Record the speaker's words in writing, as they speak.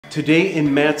Today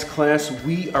in Matt's class,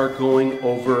 we are going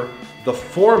over the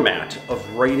format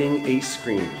of writing a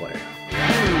screenplay.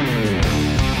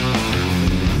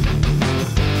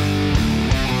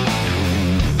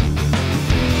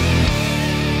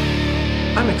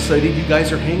 I'm excited you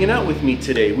guys are hanging out with me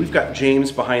today. We've got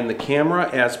James behind the camera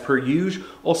as per usual.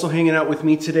 Also hanging out with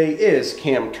me today is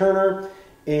Cam Turner,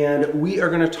 and we are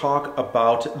going to talk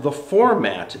about the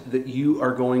format that you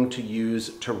are going to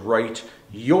use to write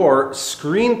your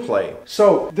screenplay.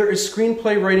 So there is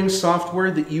screenplay writing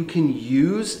software that you can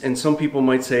use, and some people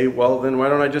might say, well, then why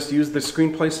don't I just use the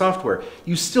screenplay software?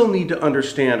 You still need to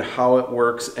understand how it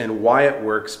works and why it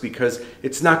works, because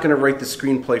it's not going to write the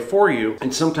screenplay for you,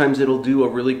 and sometimes it'll do a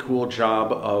really cool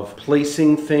job of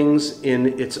placing things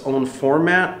in its own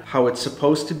format, how it's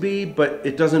supposed to be, but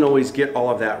it doesn't always get all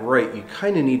of that right. You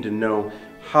kind of need to know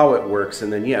how it works,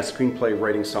 and then yeah, screenplay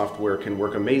writing software can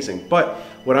work amazing. But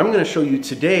what I'm going to show you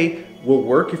today will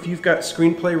work if you've got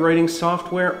screenplay writing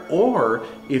software, or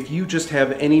if you just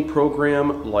have any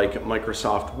program like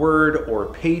Microsoft Word or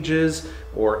Pages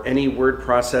or any word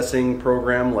processing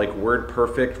program like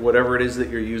WordPerfect, whatever it is that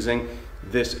you're using,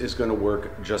 this is going to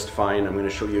work just fine. I'm going to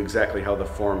show you exactly how the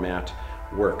format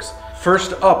works.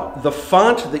 First up, the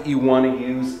font that you want to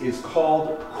use is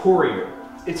called Courier.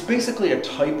 It's basically a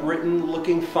typewritten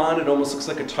looking font. It almost looks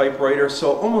like a typewriter,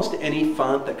 so almost any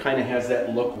font that kind of has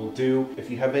that look will do. If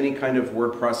you have any kind of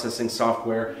word processing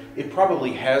software, it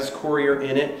probably has Courier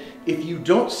in it. If you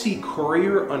don't see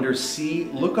Courier under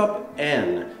C, look up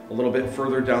N a little bit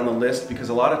further down the list, because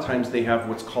a lot of times they have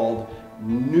what's called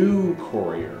New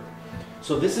Courier.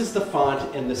 So this is the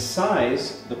font, and the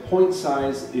size, the point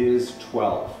size is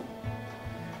 12.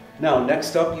 Now,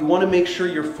 next up, you want to make sure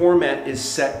your format is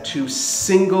set to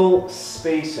single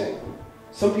spacing.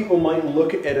 Some people might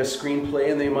look at a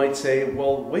screenplay and they might say,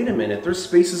 well, wait a minute, there's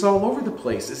spaces all over the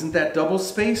place. Isn't that double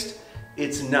spaced?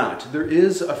 It's not. There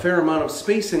is a fair amount of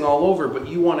spacing all over, but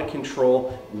you want to control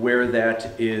where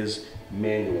that is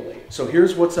manually. So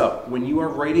here's what's up. When you are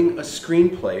writing a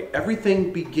screenplay,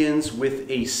 everything begins with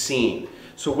a scene.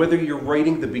 So whether you're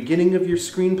writing the beginning of your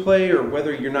screenplay or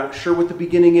whether you're not sure what the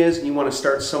beginning is and you want to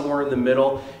start somewhere in the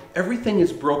middle, everything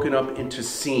is broken up into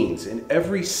scenes, and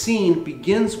every scene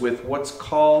begins with what's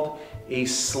called a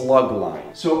slug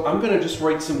line. So I'm going to just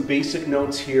write some basic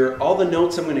notes here. All the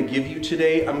notes I'm going to give you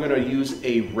today, I'm going to use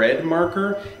a red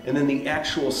marker, and then the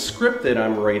actual script that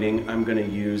I'm writing, I'm going to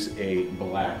use a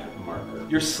black marker.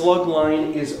 Your slug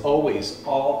line is always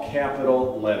all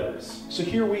capital letters. So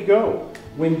here we go.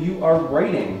 When you are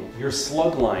writing your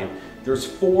slug line, there's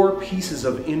 4 pieces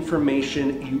of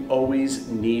information you always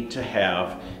need to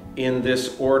have in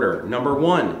this order. Number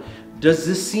 1, does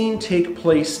this scene take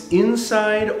place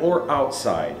inside or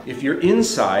outside? If you're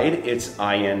inside, it's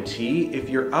INT. If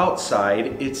you're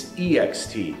outside, it's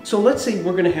EXT. So let's say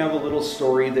we're gonna have a little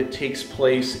story that takes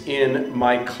place in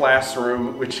my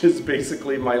classroom, which is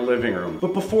basically my living room.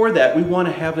 But before that, we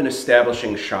wanna have an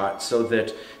establishing shot so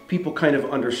that people kind of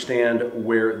understand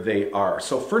where they are.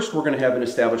 So first we're gonna have an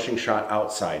establishing shot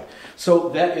outside. So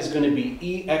that is gonna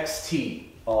be EXT,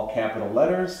 all capital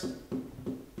letters,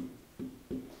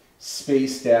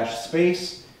 space dash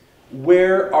space.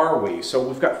 Where are we? So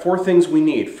we've got 4 things we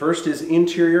need. First is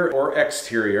interior or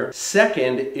exterior.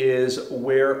 Second is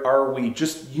where are we,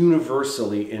 just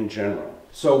universally in general.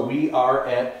 So we are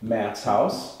at Matt's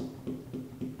house.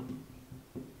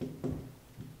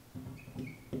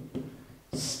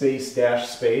 Space dash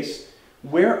space.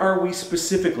 Where are we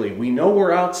specifically? We know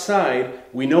we're outside,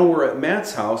 we know we're at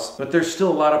Matt's house, but there's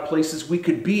still a lot of places we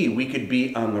could be. We could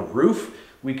be on the roof,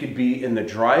 we could be in the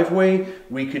driveway,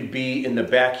 we could be in the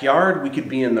backyard, we could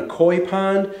be in the koi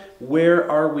pond. Where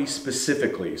are we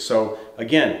specifically? So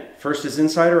again, first is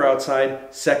inside or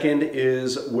outside, second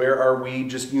is where are we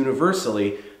just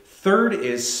universally, third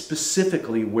is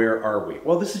specifically where are we?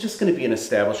 Well, this is just going to be an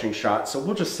establishing shot, so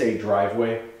we'll just say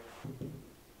driveway.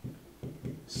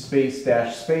 Space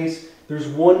dash space. There's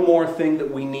one more thing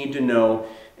that we need to know,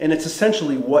 and it's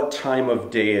essentially what time of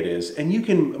day it is. And you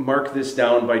can mark this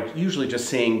down by usually just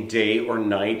saying day or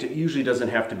night. It usually doesn't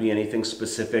have to be anything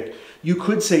specific. You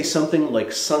could say something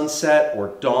like sunset or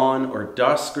dawn or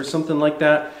dusk or something like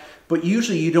that, but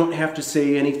usually you don't have to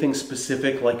say anything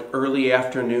specific like early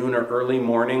afternoon or early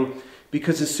morning,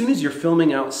 because as soon as you're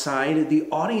filming outside, the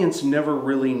audience never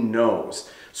really knows.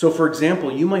 So for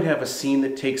example, you might have a scene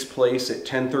that takes place at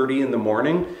 10:30 in the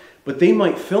morning, but they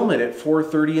might film it at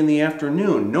 4:30 in the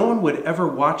afternoon. No one would ever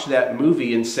watch that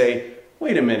movie and say,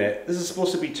 wait a minute, this is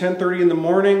supposed to be 10:30 in the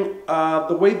morning?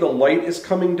 The way the light is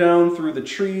coming down through the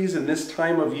trees in this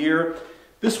time of year,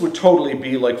 this would totally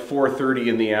be like 4:30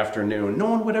 in the afternoon. No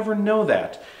one would ever know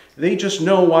that. They just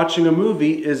know watching a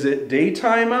movie, is it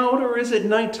daytime out or is it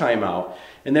nighttime out?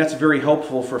 And that's very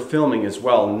helpful for filming as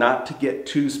well, not to get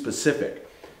too specific.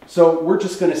 So we're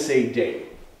just going to say day.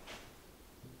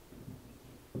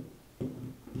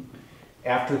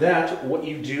 After that, what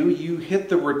you do, you hit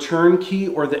the return key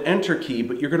or the enter key,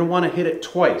 but you're going to want to hit it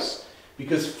twice.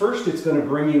 Because first it's going to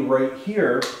bring you right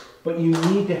here, but you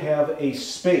need to have a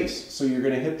space. So you're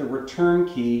going to hit the return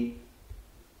key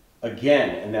again,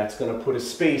 and that's going to put a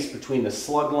space between the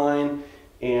slug line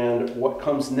and what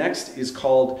comes next is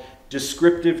called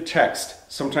descriptive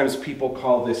text. Sometimes people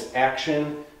call this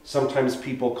action, sometimes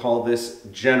people call this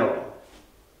general.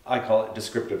 I call it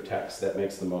descriptive text. That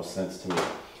makes the most sense to me.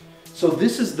 So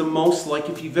this is the most, like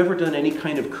if you've ever done any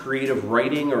kind of creative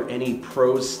writing or any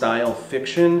prose style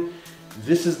fiction,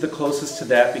 this is the closest to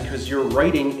that because you're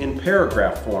writing in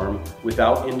paragraph form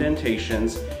without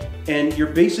indentations, and you're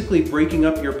basically breaking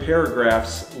up your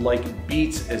paragraphs like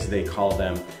beats, as they call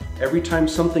them. Every time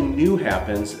something new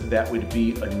happens, that would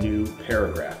be a new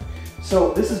paragraph.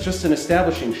 So this is just an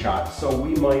establishing shot. So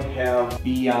we might have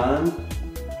beyond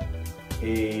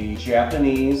a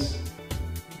Japanese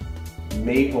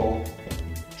maple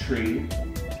tree,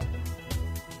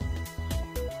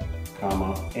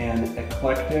 comma, an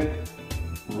eclectic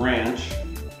ranch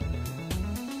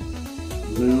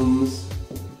looms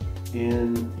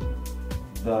in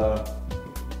the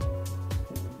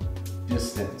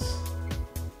distance.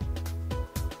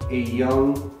 A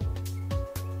young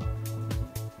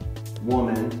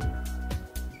woman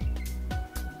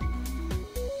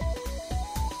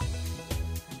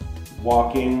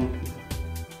walking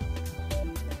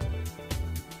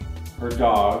her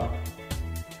dog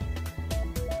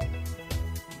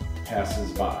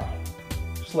passes by.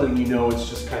 Just letting you know it's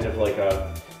just kind of like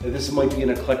this might be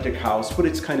an eclectic house, but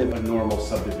it's kind of a normal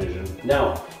subdivision.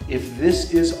 Now, if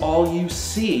this is all you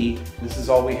see, this is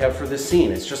all we have for this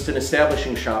scene. It's just an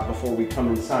establishing shot before we come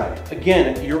inside.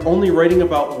 Again, you're only writing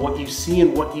about what you see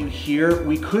and what you hear.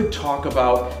 We could talk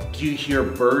about, do you hear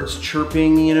birds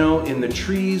chirping, you know, in the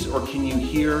trees, or can you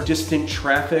hear distant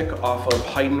traffic off of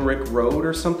Heidenreich Road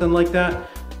or something like that?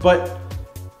 But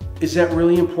is that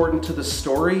really important to the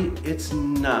story? It's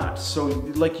not. So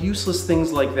like useless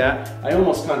things like that, I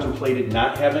almost contemplated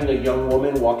not having a young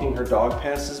woman walking her dog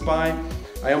passes by.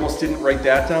 I almost didn't write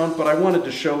that down, but I wanted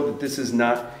to show that this is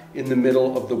not in the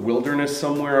middle of the wilderness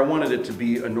somewhere. I wanted it to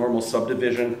be a normal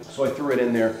subdivision, so I threw it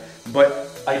in there.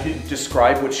 But I didn't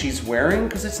describe what she's wearing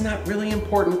because it's not really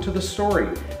important to the story.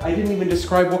 I didn't even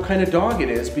describe what kind of dog it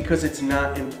is because it's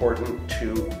not important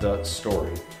to the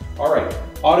story. All right,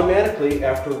 automatically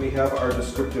after we have our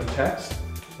descriptive text,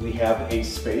 we have a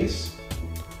space.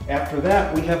 After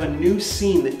that, we have a new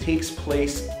scene that takes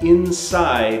place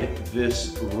inside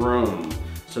this room.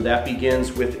 So that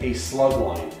begins with a slug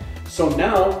line. So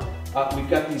now we've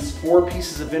got these 4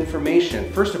 pieces of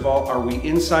information. First of all, are we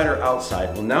inside or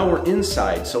outside? Well, now we're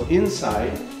inside. So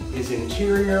inside is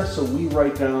interior. So we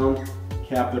write down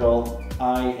capital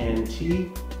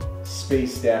INT,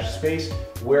 space dash space.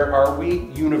 Where are we?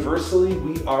 Universally,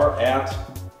 we are at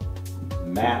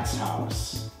Matt's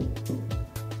house.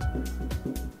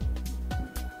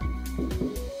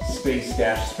 Space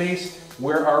dash space.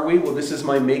 Where are we? Well, this is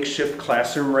my makeshift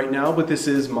classroom right now, but this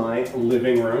is my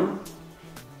living room.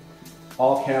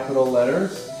 All capital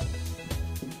letters.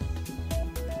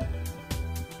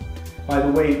 By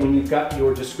the way, when you've got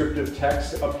your descriptive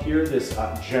text up here, this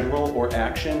general or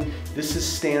action, this is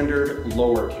standard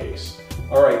lowercase.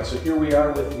 All right, so here we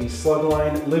are with the slug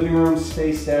line, living room,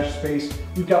 space dash space.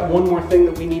 We've got one more thing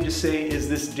that we need to say, is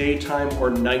this daytime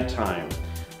or nighttime?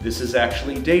 This is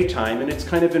actually daytime, and it's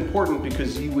kind of important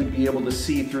because you would be able to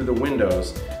see through the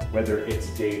windows whether it's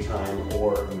daytime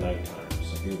or nighttime.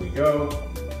 So here we go,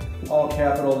 all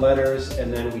capital letters,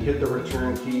 and then we hit the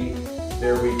return key.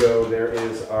 There we go, there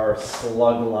is our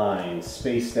slug line,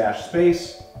 space dash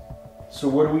space. So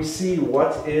what do we see?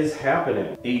 What is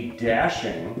happening? A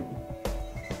dashing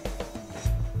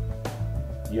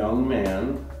young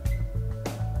man,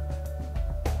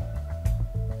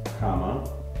 comma,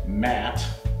 Matt,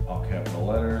 all capital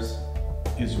letters,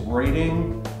 is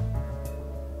writing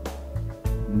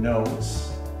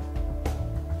notes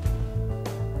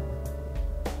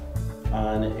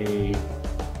on a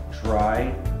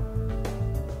dry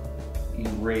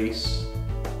erase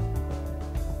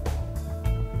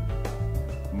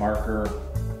marker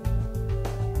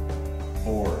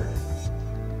board,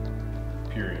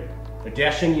 period. A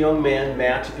dashing young man,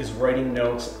 Matt, is writing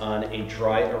notes on a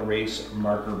dry erase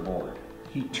marker board.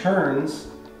 He turns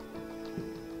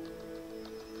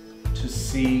to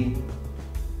see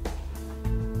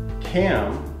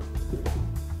Cam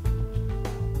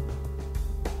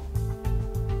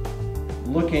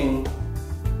looking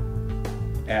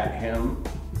at him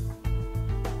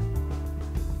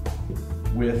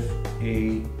with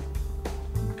a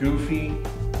goofy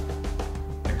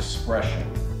expression.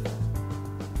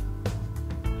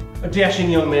 A dashing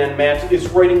young man, Matt, is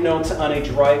writing notes on a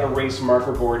dry erase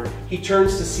marker board. He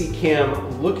turns to see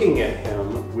Cam looking at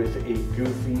him with a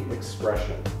goofy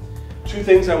expression. Two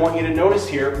things I want you to notice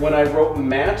here. When I wrote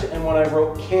Matt and when I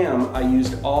wrote Cam, I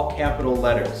used all capital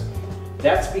letters.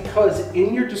 That's because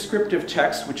in your descriptive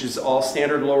text, which is all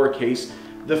standard lowercase,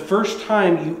 the first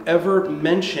time you ever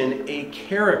mention a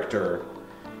character,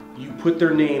 you put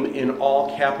their name in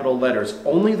all capital letters.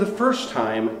 Only the first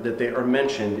time that they are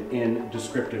mentioned in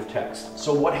descriptive text.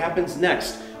 So what happens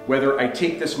next? Whether I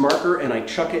take this marker and I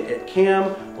chuck it at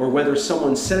Cam, or whether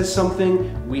someone says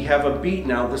something, we have a beat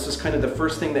now. This is kind of the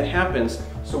first thing that happens.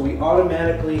 So we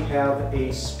automatically have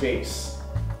a space.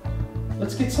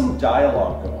 Let's get some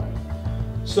dialogue going.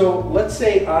 So let's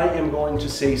say I am going to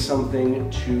say something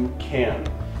to Cam.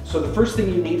 So the first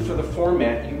thing you need for the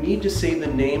format, you need to say the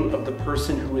name of the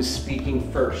person who is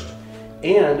speaking first.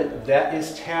 And that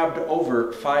is tabbed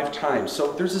over 5 times.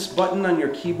 So there's this button on your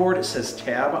keyboard, it says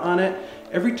tab on it.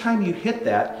 Every time you hit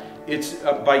that, it's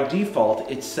by default,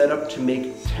 it's set up to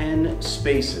make 10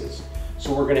 spaces.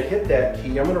 So we're gonna hit that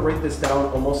key. I'm gonna write this down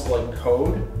almost like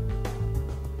code.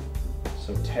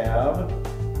 So tab,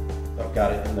 I've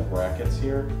got it in the brackets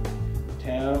here.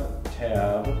 Tab,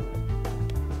 tab,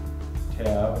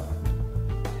 tab,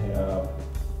 tab,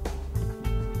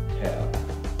 tab.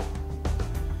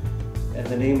 And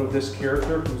the name of this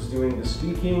character who's doing the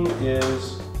speaking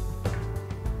is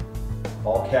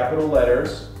all capital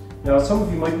letters. Now some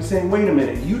of you might be saying, wait a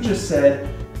minute, you just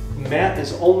said Matt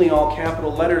is only all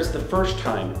capital letters the first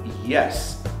time.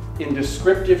 Yes, in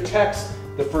descriptive text,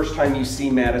 the first time you see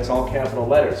Matt, it's all capital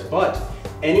letters. But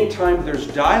anytime there's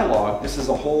dialogue, this is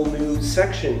a whole new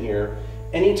section here,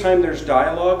 anytime there's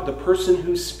dialogue, the person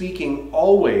who's speaking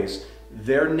always,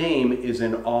 their name is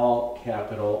in all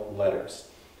capital letters.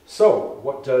 So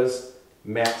what does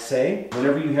Matt say?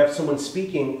 Whenever you have someone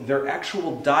speaking, their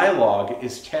actual dialogue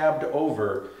is tabbed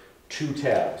over 2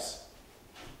 tabs.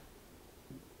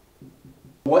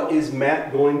 What is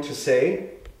Matt going to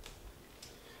say?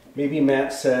 Maybe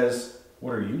Matt says,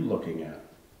 "What are you looking at?"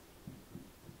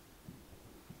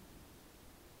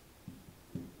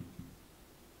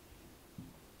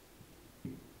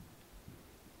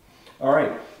 All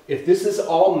right, if this is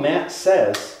all Matt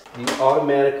says, you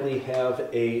automatically have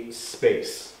a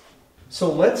space.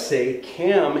 So let's say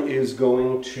Cam is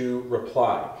going to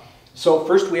reply. So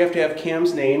first we have to have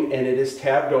Cam's name, and it is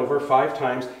tabbed over 5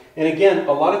 times. And again,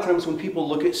 a lot of times when people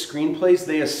look at screenplays,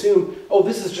 they assume, oh,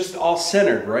 this is just all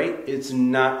centered, right? It's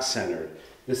not centered.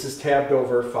 This is tabbed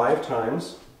over 5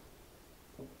 times.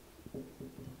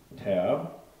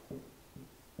 Tab,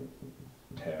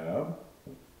 tab,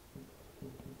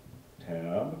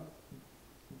 tab,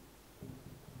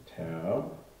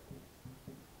 tab,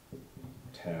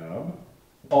 tab,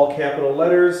 all capital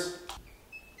letters,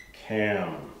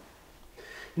 Cam.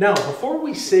 Now, before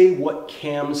we say what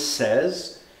Cam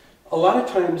says, a lot of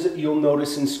times you'll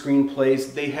notice in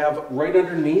screenplays, they have right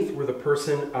underneath where the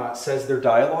person says their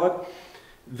dialogue,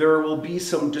 there will be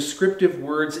some descriptive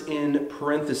words in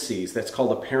parentheses. That's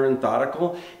called a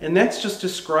parenthetical, and that's just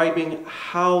describing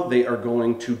how they are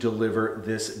going to deliver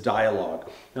this dialogue.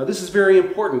 Now this is very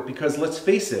important because let's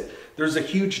face it, there's a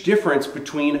huge difference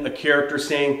between a character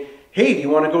saying, "Hey, do you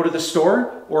want to go to the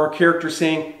store?" or a character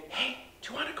saying, "Hey,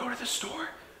 do you want to go to the store?"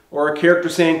 Or a character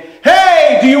saying,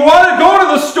 "Hey, do you want to go to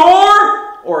the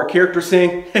store?" Or a character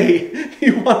saying, "Hey, do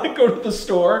you want to go to the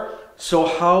store?" So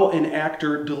how an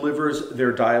actor delivers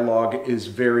their dialogue is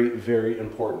very, very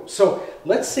important. So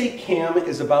let's say Cam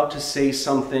is about to say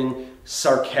something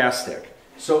sarcastic.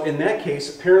 So in that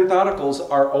case, parentheticals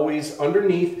are always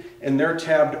underneath and they're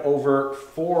tabbed over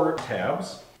 4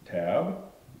 tabs. Tab,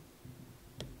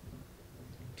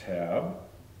 tab,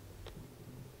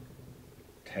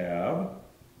 tab,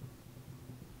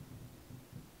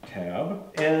 tab.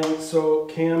 And so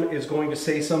Cam is going to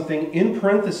say something in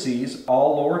parentheses,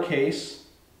 all lowercase,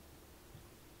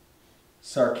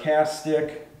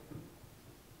 sarcastic,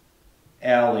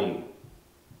 alley,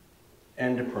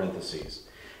 end parentheses.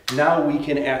 Now we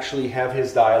can actually have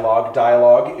his dialogue.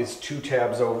 Dialogue is 2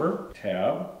 tabs over.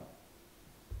 Tab,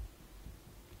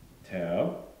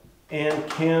 tab. And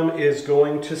Cam is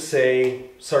going to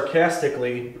say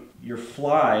sarcastically, "Your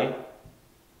fly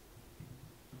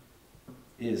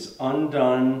is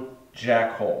undone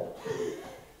jackhole."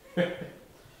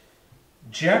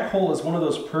 Jackhole is one of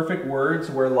those perfect words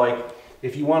where, like,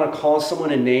 if you want to call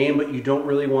someone a name but you don't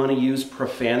really want to use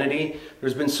profanity,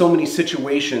 there's been so many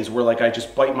situations where like I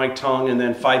just bite my tongue and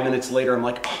then 5 minutes later I'm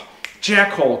like, oh,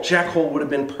 jackhole. Jackhole would have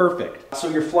been perfect. So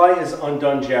your fly is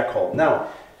undone jackhole. Now,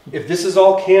 if this is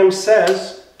all Cam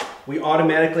says, we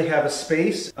automatically have a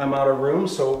space. I'm out of room,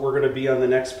 so we're going to be on the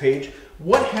next page.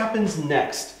 What happens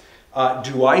next?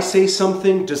 Do I say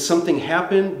something? Does something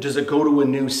happen? Does it go to a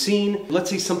new scene? Let's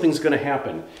say something's going to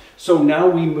happen. So now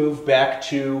we move back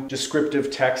to descriptive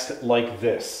text like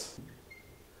this.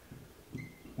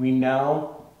 We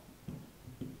now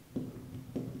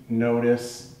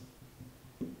notice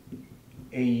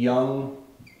a young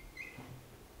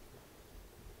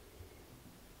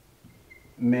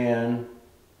man,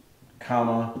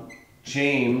 comma,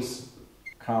 James,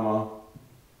 comma,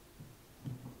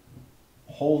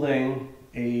 holding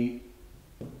a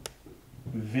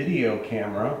video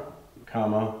camera,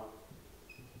 comma,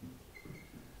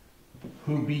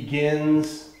 who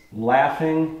begins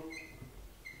laughing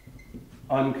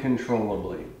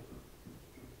uncontrollably.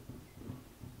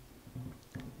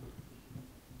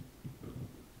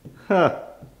 Huh.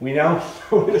 We now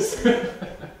notice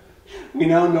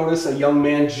a young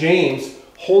man, James,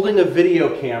 holding a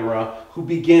video camera who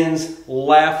begins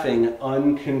laughing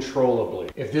uncontrollably.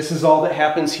 If this is all that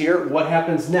happens here, what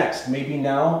happens next? Maybe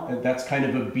now, that's kind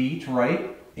of a beat,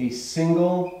 right? A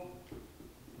single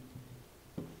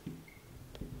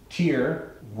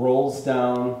tear rolls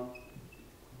down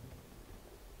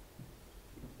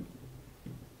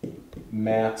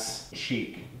Matt's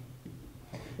cheek.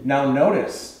 Now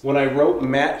notice, when I wrote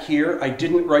Matt here, I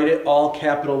didn't write it all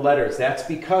capital letters. That's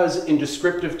because in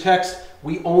descriptive text,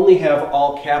 we only have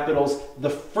all capitals the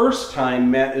first time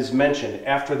Matt is mentioned.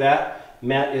 After that,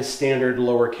 Matt is standard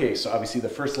lowercase. So obviously the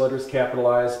first letter is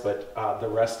capitalized, but the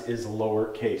rest is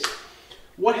lowercase.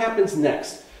 What happens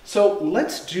next? So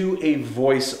let's do a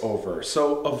voiceover.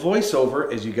 So a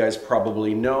voiceover, as you guys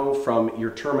probably know from your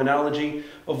terminology,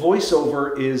 a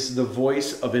voiceover is the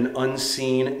voice of an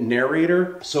unseen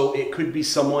narrator. So it could be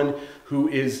someone who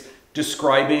is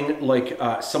describing, like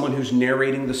someone who's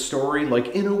narrating the story, like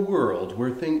in a world where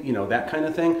things, you know, that kind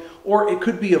of thing. Or it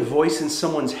could be a voice in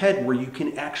someone's head where you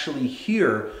can actually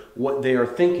hear what they are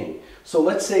thinking. So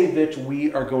let's say that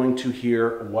we are going to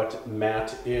hear what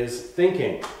Matt is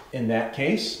thinking. In that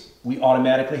case, we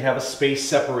automatically have a space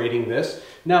separating this.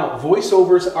 Now,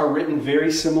 voiceovers are written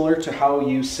very similar to how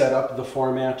you set up the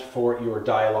format for your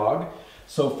dialogue.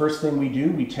 So first thing we do,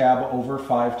 we tab over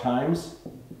 5 times.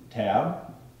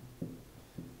 Tab,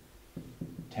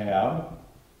 tab,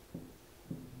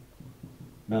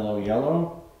 mellow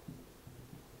yellow,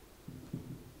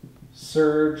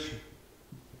 surge,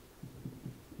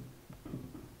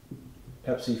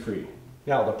 Pepsi free.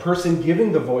 Now, the person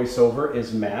giving the voiceover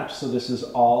is Matt, so this is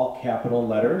all capital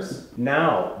letters.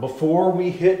 Now, before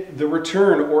we hit the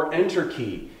return or enter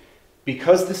key,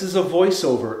 because this is a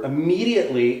voiceover,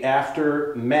 immediately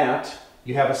after Matt,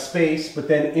 you have a space, but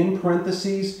then in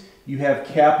parentheses, you have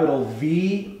capital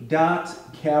V dot,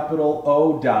 capital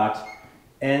O dot,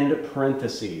 end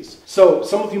parentheses. So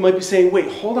some of you might be saying, wait,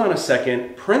 hold on a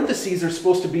second. Parentheses are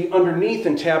supposed to be underneath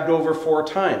and tabbed over 4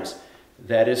 times.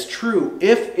 That is true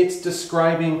if it's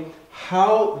describing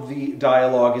how the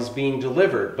dialogue is being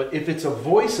delivered. But if it's a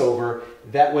voiceover,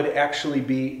 that would actually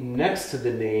be next to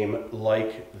the name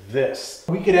like this.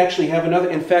 We could actually have another,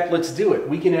 in fact, let's do it.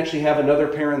 We can actually have another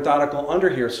parenthetical under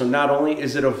here. So not only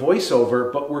is it a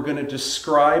voiceover, but we're going to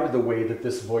describe the way that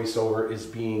this voiceover is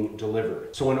being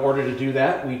delivered. So in order to do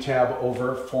that, we tab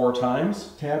over 4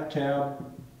 times. Tab,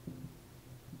 tab,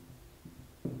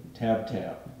 tab,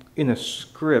 tab. In a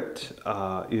script,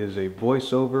 is a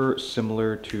voiceover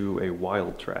similar to a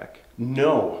wild track?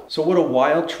 No. So what a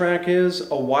wild track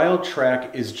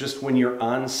is just when you're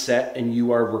on set and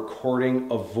you are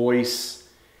recording a voice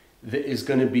that is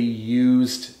going to be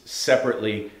used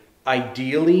separately.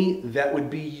 Ideally, that would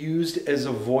be used as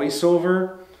a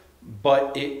voiceover,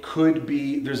 but it could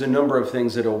be, there's a number of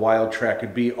things that a wild track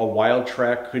could be. A wild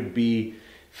track could be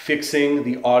fixing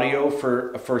the audio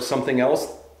for something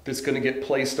else that's going to get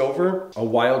placed over. A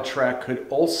wild track could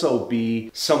also be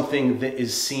something that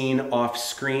is seen off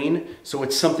screen. So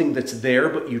it's something that's there,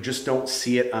 but you just don't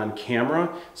see it on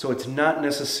camera. So it's not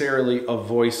necessarily a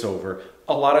voiceover.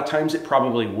 A lot of times it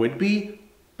probably would be,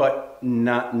 but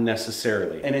not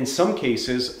necessarily. And in some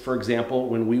cases, for example,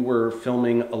 when we were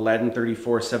filming Aladdin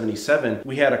 3477,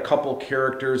 we had a couple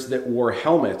characters that wore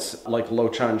helmets, like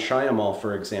Lochan Shyamalan,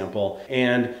 for example.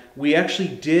 And we actually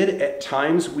did, at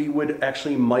times, we would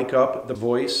actually mic up the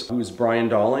voice, who's Brian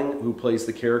Dalling, who plays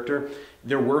the character.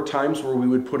 There were times where we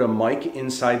would put a mic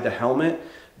inside the helmet,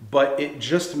 but it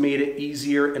just made it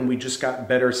easier and we just got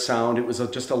better sound. It was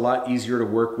just a lot easier to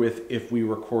work with if we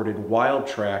recorded wild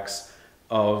tracks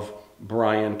of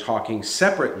Brian talking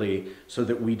separately so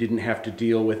that we didn't have to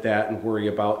deal with that and worry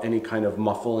about any kind of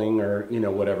muffling or, you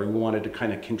know, whatever. We wanted to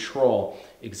kind of control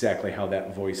exactly how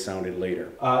that voice sounded later.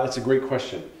 That's a great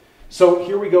question. So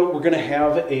here we go. We're going to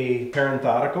have a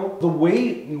parenthetical. The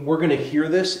way we're going to hear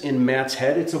this in Matt's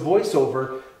head, it's a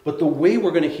voiceover, but the way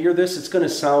we're going to hear this, it's going to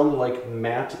sound like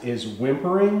Matt is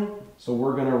whimpering. So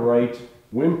we're going to write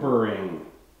whimpering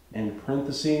in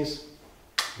parentheses.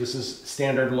 This is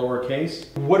standard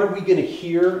lowercase. What are we going to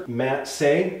hear Matt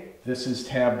say? This is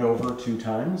tabbed over 2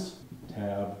 times.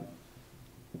 Tab,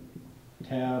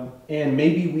 tab. And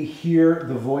maybe we hear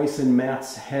the voice in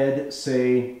Matt's head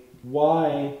say,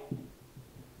 why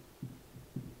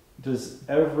does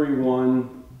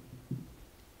everyone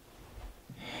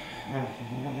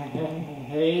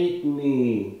hate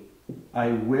me? I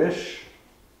wish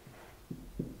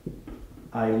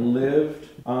I lived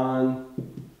on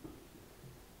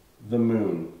the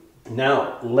moon.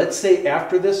 Now, let's say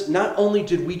after this, not only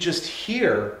did we just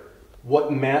hear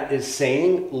what Matt is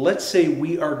saying, let's say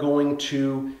we are going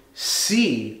to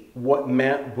see what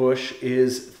Matt Busch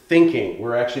is thinking.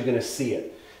 We're actually going to see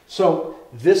it. So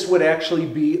this would actually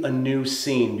be a new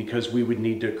scene because we would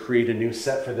need to create a new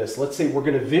set for this. Let's say we're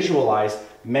going to visualize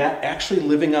Matt actually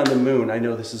living on the moon. I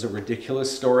know this is a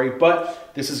ridiculous story,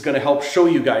 but this is going to help show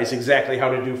you guys exactly how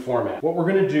to do format. What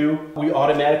we're going to do, we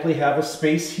automatically have a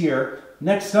space here.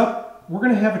 Next up, we're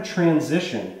going to have a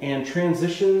transition, and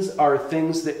transitions are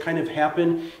things that kind of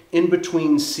happen in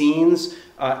between scenes.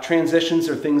 Transitions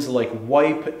are things like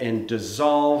wipe and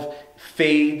dissolve,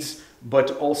 fades,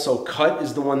 but also cut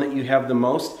is the one that you have the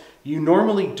most. You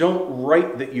normally don't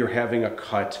write that you're having a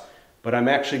cut, but I'm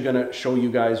actually going to show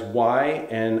you guys why,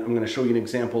 and I'm going to show you an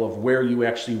example of where you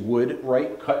actually would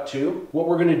write cut to. What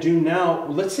we're going to do now,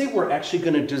 let's say we're actually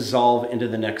going to dissolve into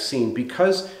the next scene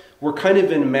because we're kind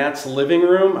of in Matt's living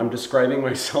room. I'm describing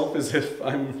myself as if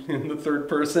I'm in the third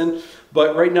person,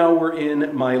 but right now we're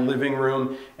in my living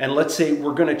room, and let's say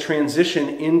we're going to transition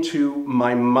into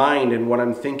my mind and what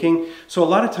I'm thinking. So a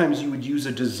lot of times you would use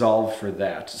a dissolve for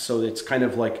that. So it's kind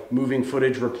of like moving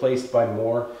footage replaced by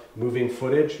more moving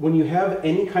footage. When you have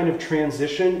any kind of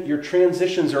transition, your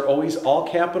transitions are always all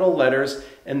capital letters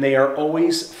and they are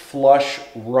always flush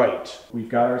right. We've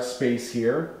got our space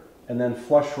here. And then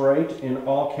flush right in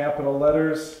all capital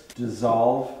letters,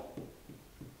 dissolve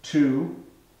to,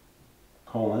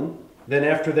 colon. Then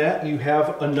after that, you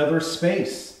have another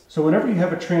space. So whenever you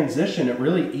have a transition, it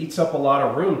really eats up a lot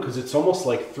of room because it's almost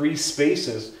like 3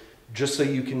 spaces just so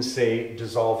you can say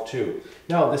dissolve to.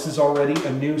 Now, this is already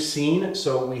a new scene,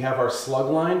 so we have our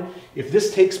slug line. If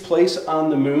this takes place on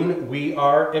the moon, we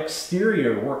are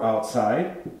exterior, we're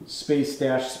outside. Space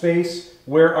dash space.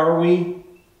 Where are we?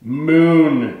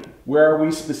 Moon. Where are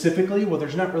we specifically? Well,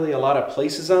 there's not really a lot of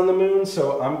places on the moon,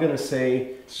 so I'm going to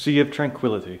say... Sea of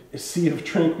Tranquility. Sea of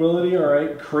Tranquility, all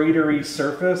right. Cratery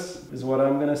surface is what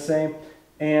I'm going to say.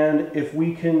 And if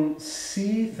we can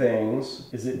see things,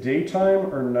 is it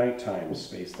daytime or nighttime?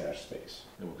 Space dash space.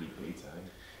 It will be daytime.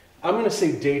 I'm going to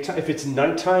say daytime. If it's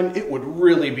nighttime, it would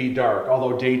really be dark.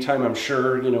 Although daytime, I'm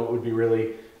sure, you know, it would be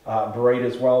really... bright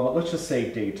as well, but let's just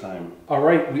say daytime. All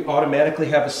right, we automatically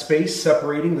have a space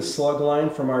separating the slug line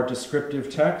from our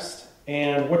descriptive text.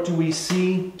 And what do we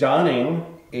see? Donning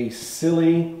a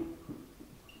silly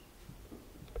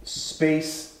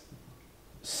space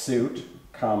suit,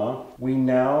 comma. We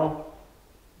now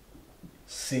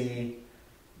see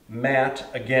Matt,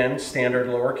 again, standard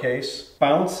lowercase,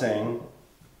 bouncing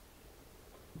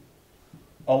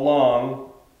along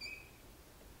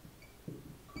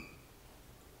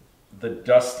the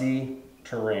dusty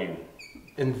terrain.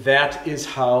 And that is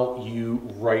how you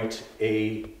write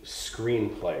a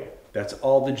screenplay. That's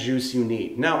all the juice you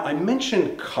need. Now, I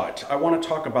mentioned cut. I want to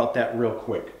talk about that real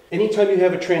quick. Anytime you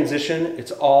have a transition,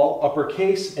 it's all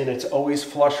uppercase and it's always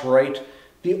flush right.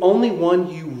 The only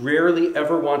one you rarely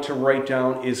ever want to write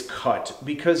down is cut,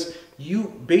 because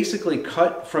you basically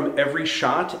cut from every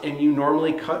shot and you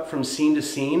normally cut from scene to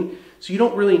scene. So you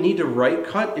don't really need to write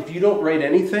cut. If you don't write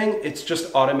anything, it's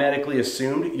just automatically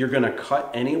assumed you're going to cut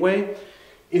anyway.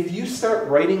 If you start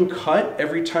writing cut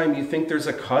every time you think there's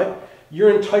a cut,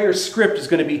 your entire script is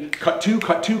going to be cut to,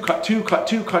 cut to, cut to, cut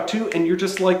to, cut to, and you're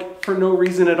just like, for no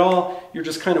reason at all, you're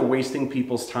just kind of wasting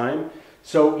people's time.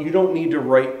 So you don't need to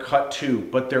write cut to,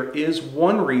 but there is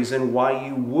one reason why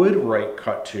you would write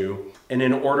cut to, and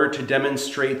in order to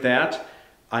demonstrate that,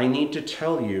 I need to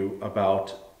tell you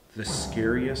about the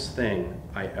scariest thing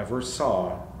I ever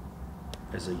saw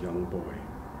as a young boy.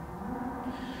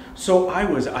 So I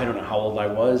don't know how old I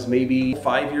was, maybe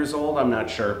 5 years old, I'm not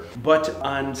sure. But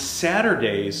on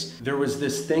Saturdays, there was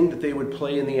this thing that they would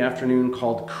play in the afternoon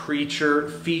called Creature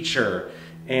Feature.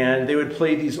 And they would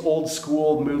play these old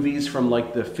school movies from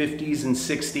like the 50s and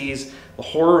 60s,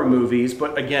 horror movies,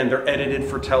 but again, they're edited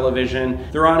for television.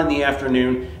 They're on in the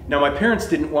afternoon. Now, my parents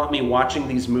didn't want me watching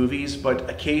these movies, but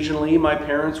occasionally my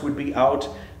parents would be out,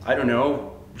 I don't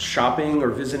know, shopping or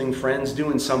visiting friends,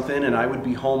 doing something, and I would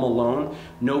be home alone.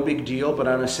 No big deal, but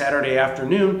on a Saturday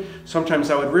afternoon,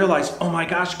 sometimes I would realize, oh my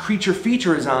gosh, Creature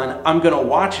Feature is on, I'm gonna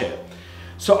watch it.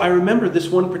 So I remember this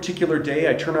one particular day,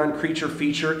 I turn on Creature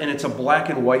Feature, and it's a black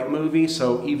and white movie,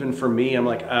 so even for me, I'm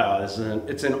like,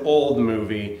 it's an old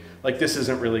movie. Like, this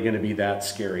isn't really gonna be that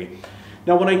scary.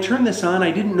 Now, when I turned this on,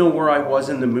 I didn't know where I was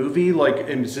in the movie. Like,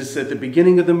 is this at the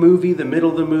beginning of the movie, the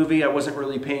middle of the movie? I wasn't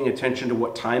really paying attention to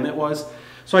what time it was.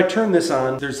 So I turned this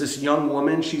on. There's this young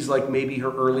woman. She's like maybe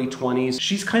her early 20s.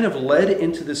 She's kind of led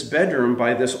into this bedroom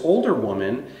by this older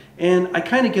woman. And I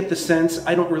kind of get the sense,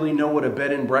 I don't really know what a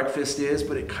bed and breakfast is,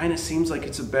 but it kind of seems like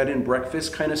it's a bed and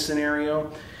breakfast kind of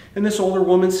scenario. And this older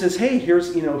woman says, hey,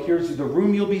 here's the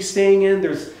room you'll be staying in.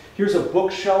 Here's a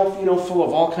bookshelf, full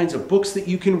of all kinds of books that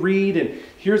you can read. And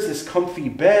here's this comfy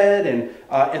bed.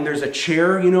 And there's a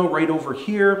chair, right over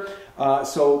here.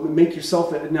 So make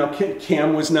yourself, now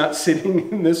Cam was not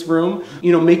sitting in this room,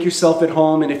 make yourself at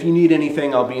home, and if you need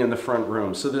anything, I'll be in the front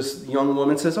room. So this young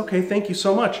woman says, okay, thank you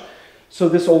so much. So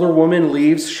this older woman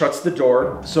leaves, shuts the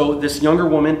door. So this younger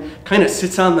woman kind of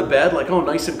sits on the bed like, oh,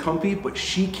 nice and comfy, but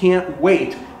she can't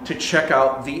wait to check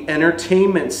out the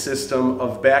entertainment system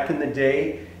of back in the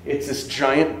day. It's this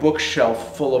giant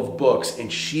bookshelf full of books, and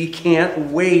she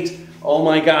can't wait, oh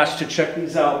my gosh, to check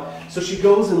these out. So she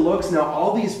goes and looks. Now,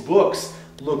 all these books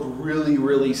look really,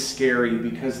 really scary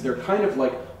because they're kind of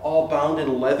like all bound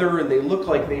in leather, and they look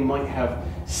like they might have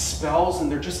spells,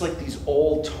 and they're just like these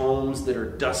old tomes that are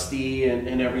dusty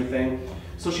and everything.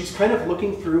 So she's kind of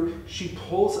looking through. She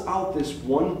pulls out this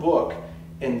one book,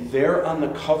 and there on the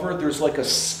cover, there's like a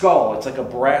skull. It's like a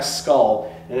brass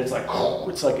skull, and it's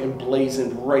like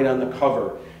emblazoned right on the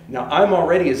cover. Now, I'm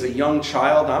already, as a young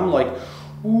child, I'm like,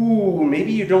 ooh,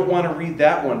 maybe you don't want to read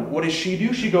that one. What does she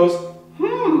do? She goes,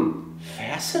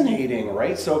 fascinating,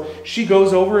 right? So she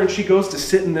goes over and she goes to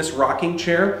sit in this rocking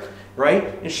chair, right?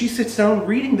 And she sits down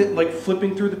reading, like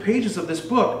flipping through the pages of this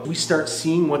book. We start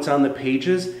seeing what's on the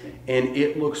pages, and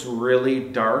it looks really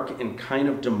dark and kind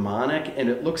of demonic, and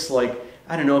it looks like,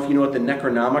 I don't know if you know what the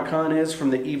Necronomicon is from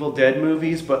the Evil Dead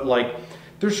movies, but like,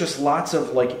 there's just lots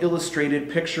of like illustrated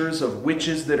pictures of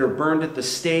witches that are burned at the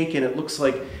stake, and it looks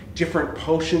like different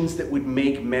potions that would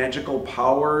make magical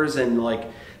powers, and like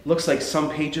looks like some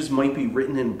pages might be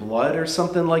written in blood or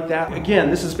something like that. Again,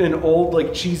 this has been an old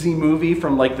like cheesy movie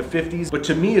from like the 50s, but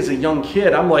to me as a young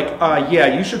kid, I'm like,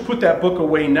 yeah, you should put that book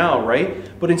away now,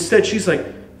 right? But instead she's like,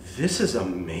 this is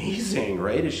amazing,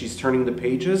 right? As she's turning the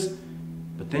pages,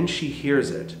 but then she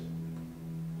hears it.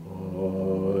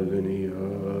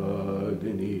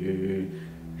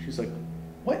 She's like,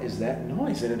 what is that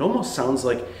noise? And it almost sounds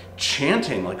like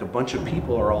chanting, like a bunch of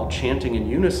people are all chanting in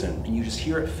unison, and you just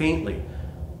hear it faintly.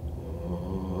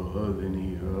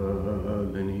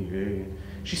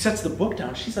 She sets the book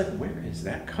down. She's like, where is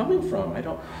that coming from?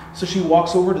 So she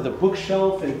walks over to the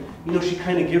bookshelf, and she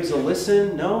kind of gives a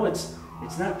listen. No, it's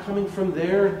not coming from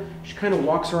there. She kind of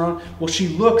walks around. Well, she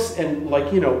looks, and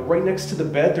like, right next to the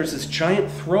bed, there's this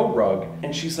giant throw rug,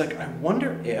 and she's like, I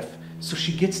wonder if. So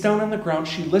she gets down on the ground,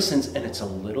 she listens, and it's a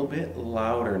little bit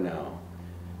louder now.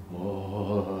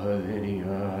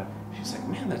 She's like,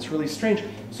 man, that's really strange.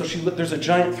 So there's a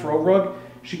giant throw rug.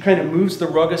 She kind of moves the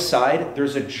rug aside.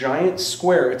 There's a giant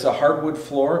square, it's a hardwood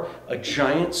floor, a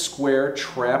giant square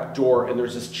trap door, and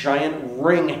there's this giant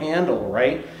ring handle,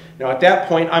 right? Now at that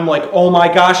point, I'm like, oh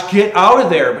my gosh, get out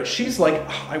of there. But she's like,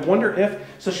 I wonder if,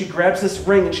 so she grabs this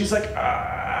ring and she's like,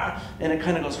 and it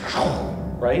kind of goes,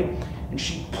 right? And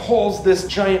she pulls this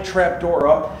giant trap door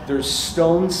up. There's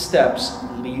stone steps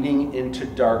leading into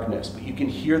darkness, but you can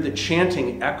hear the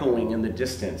chanting echoing in the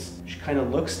distance. She kind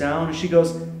of looks down and she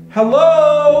goes,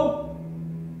 hello?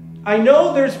 I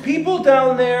know there's people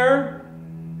down there.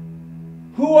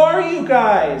 Who are you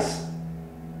guys?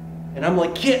 And I'm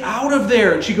like, get out of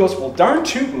there. And she goes, well, darn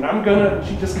tootin',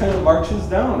 she just kind of marches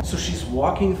down. So she's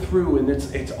walking through, and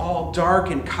it's all dark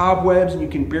and cobwebs, and you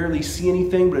can barely see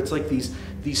anything, but it's like these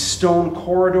these stone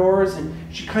corridors, and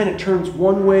she kind of turns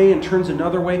one way and turns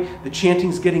another way. The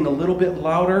chanting's getting a little bit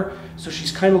louder, so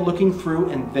she's kind of looking through,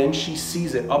 and then she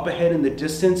sees it up ahead in the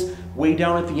distance, way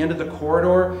down at the end of the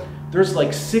corridor. There's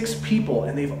like 6 people,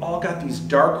 and they've all got these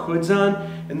dark hoods on,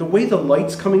 and the way the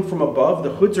light's coming from above,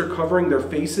 the hoods are covering their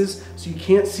faces, so you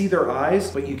can't see their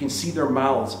eyes, but you can see their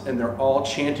mouths, and they're all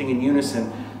chanting in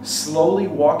unison, slowly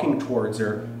walking towards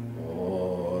her.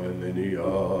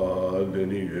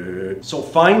 So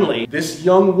finally, this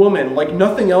young woman, like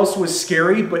nothing else was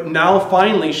scary, but now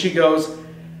finally she goes,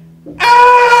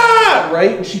 ah!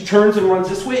 Right? And she turns and runs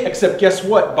this way, except guess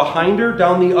what? Behind her,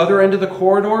 down the other end of the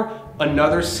corridor,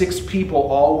 another 6 people,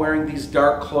 all wearing these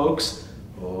dark cloaks,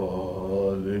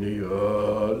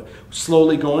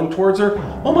 slowly going towards her.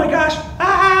 Oh my gosh,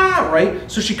 ah, right?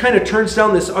 So she kind of turns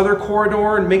down this other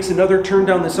corridor and makes another turn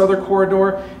down this other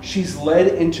corridor. She's led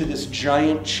into this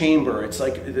giant chamber. It's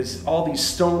like there's all these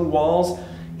stone walls.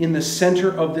 In the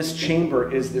center of this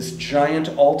chamber is this giant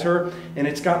altar, and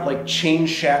it's got like chain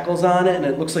shackles on it, and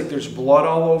it looks like there's blood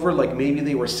all over, like maybe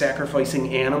they were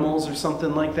sacrificing animals or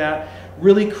something like that.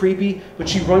 Really creepy, but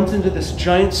she runs into this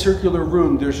giant circular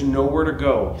room. There's nowhere to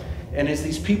go. And as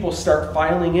these people start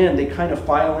filing in, they kind of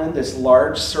file in this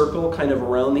large circle kind of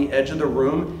around the edge of the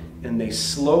room, and they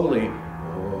slowly,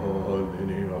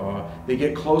 they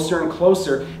get closer and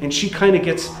closer, and she kind of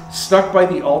gets stuck by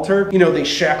the altar. You know, they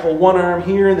shackle one arm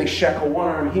here, and they shackle one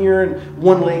arm here, and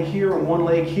one leg here, and one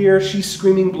leg here. She's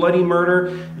screaming bloody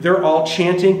murder. They're all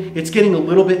chanting. It's getting a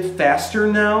little bit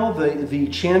faster now, the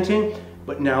chanting,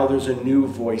 but now there's a new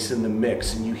voice in the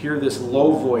mix, and you hear this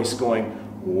low voice going,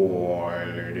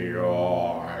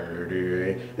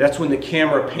 that's when the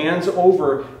camera pans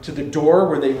over to the door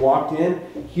where they walked in.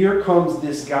 Here comes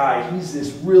this guy. He's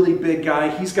this really big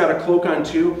guy. He's got a cloak on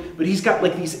too, but he's got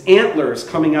like these antlers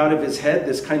coming out of his head,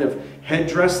 this kind of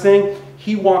headdress thing.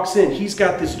 He walks in. He's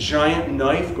got this giant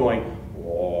knife going.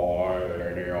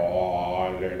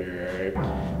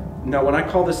 Now, when I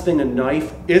call this thing a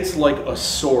knife, it's like a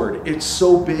sword. It's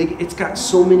so big. It's got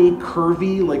so many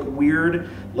curvy, like weird,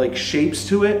 like shapes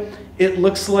to it. It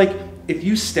looks like if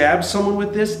you stab someone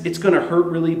with this, it's going to hurt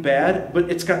really bad, but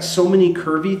it's got so many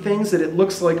curvy things that it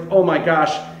looks like, oh my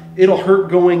gosh, it'll hurt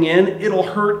going in. It'll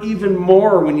hurt even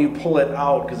more when you pull it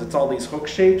out because it's all these hook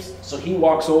shapes. So he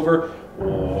walks over,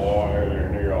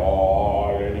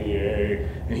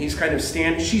 and he's kind of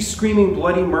standing. She's screaming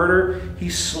bloody murder. He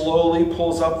slowly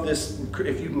pulls up this,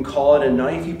 if you can call it a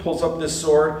knife, he pulls up this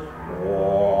sword.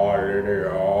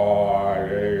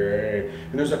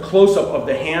 And there's a close-up of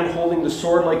the hand holding the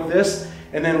sword like this.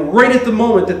 And then right at the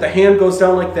moment that the hand goes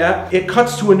down like that, it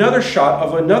cuts to another shot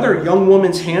of another young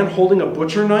woman's hand holding a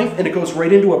butcher knife, and it goes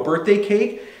right into a birthday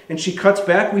cake. And she cuts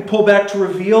back. We pull back to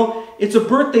reveal it's a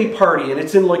birthday party, and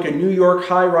it's in like a New York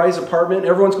high-rise apartment.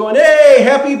 Everyone's going, hey,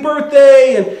 happy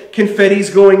birthday! And confetti's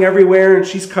going everywhere, and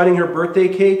she's cutting her birthday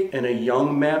cake. And a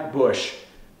young Matt Busch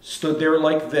stood there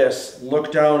like this,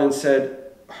 looked down and said,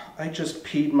 I just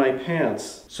peed my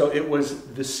pants. So it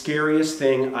was the scariest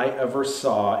thing I ever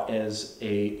saw as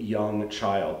a young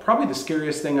child. Probably the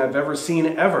scariest thing I've ever seen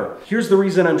ever. Here's the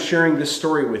reason I'm sharing this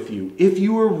story with you. If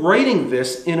you were writing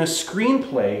this in a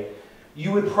screenplay,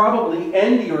 you would probably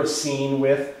end your scene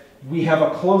with, we have a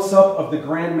close-up of the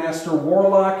Grandmaster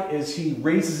Warlock as he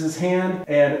raises his hand,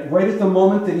 and right at the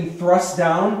moment that he thrusts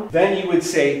down, then you would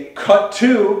say, cut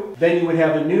to, then you would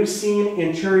have a new scene,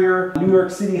 interior, New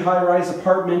York City high-rise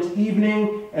apartment,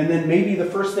 evening, and then maybe the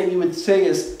first thing you would say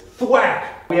is,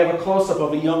 thwack! We have a close-up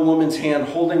of a young woman's hand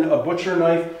holding a butcher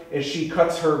knife as she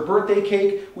cuts her birthday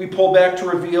cake. We pull back to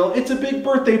reveal it's a big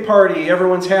birthday party.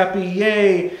 Everyone's happy,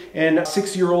 yay! And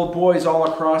 6-year-old boys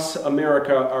all across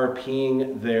America are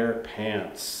peeing their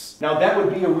pants. Now that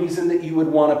would be a reason that you would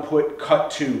want to put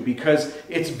cut to, because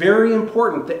it's very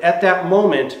important that at that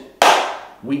moment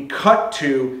we cut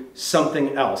to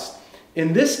something else.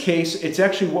 In this case, it's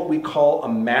actually what we call a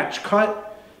match cut.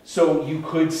 So you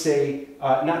could say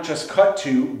not just cut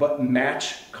to, but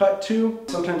match cut to.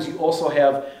 Sometimes you also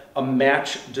have a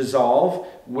match dissolve,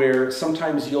 where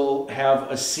sometimes you'll have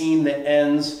a scene that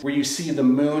ends where you see the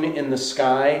moon in the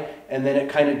sky, and then it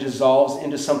kind of dissolves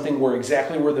into something where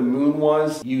exactly where the moon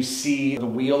was, you see the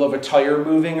wheel of a tire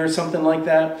moving or something like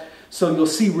that. So you'll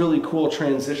see really cool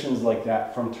transitions like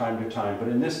that from time to time. But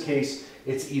in this case,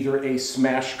 it's either a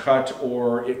smash cut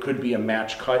or it could be a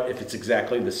match cut if it's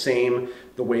exactly the same,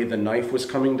 the way the knife was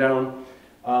coming down.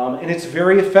 And it's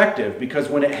very effective because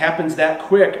when it happens that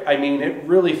quick, I mean, it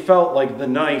really felt like the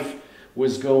knife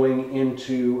was going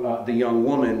into the young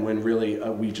woman when really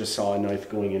we just saw a knife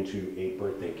going into a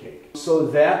birthday cake. So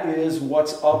that is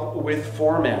what's up with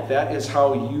format. That is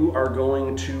how you are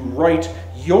going to write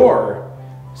your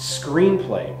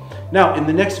screenplay. Now, in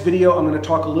the next video, I'm going to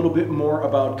talk a little bit more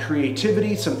about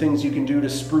creativity, some things you can do to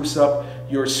spruce up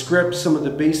your script, some of the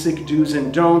basic do's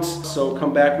and don'ts. So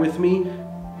come back with me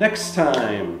next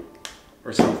time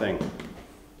or something.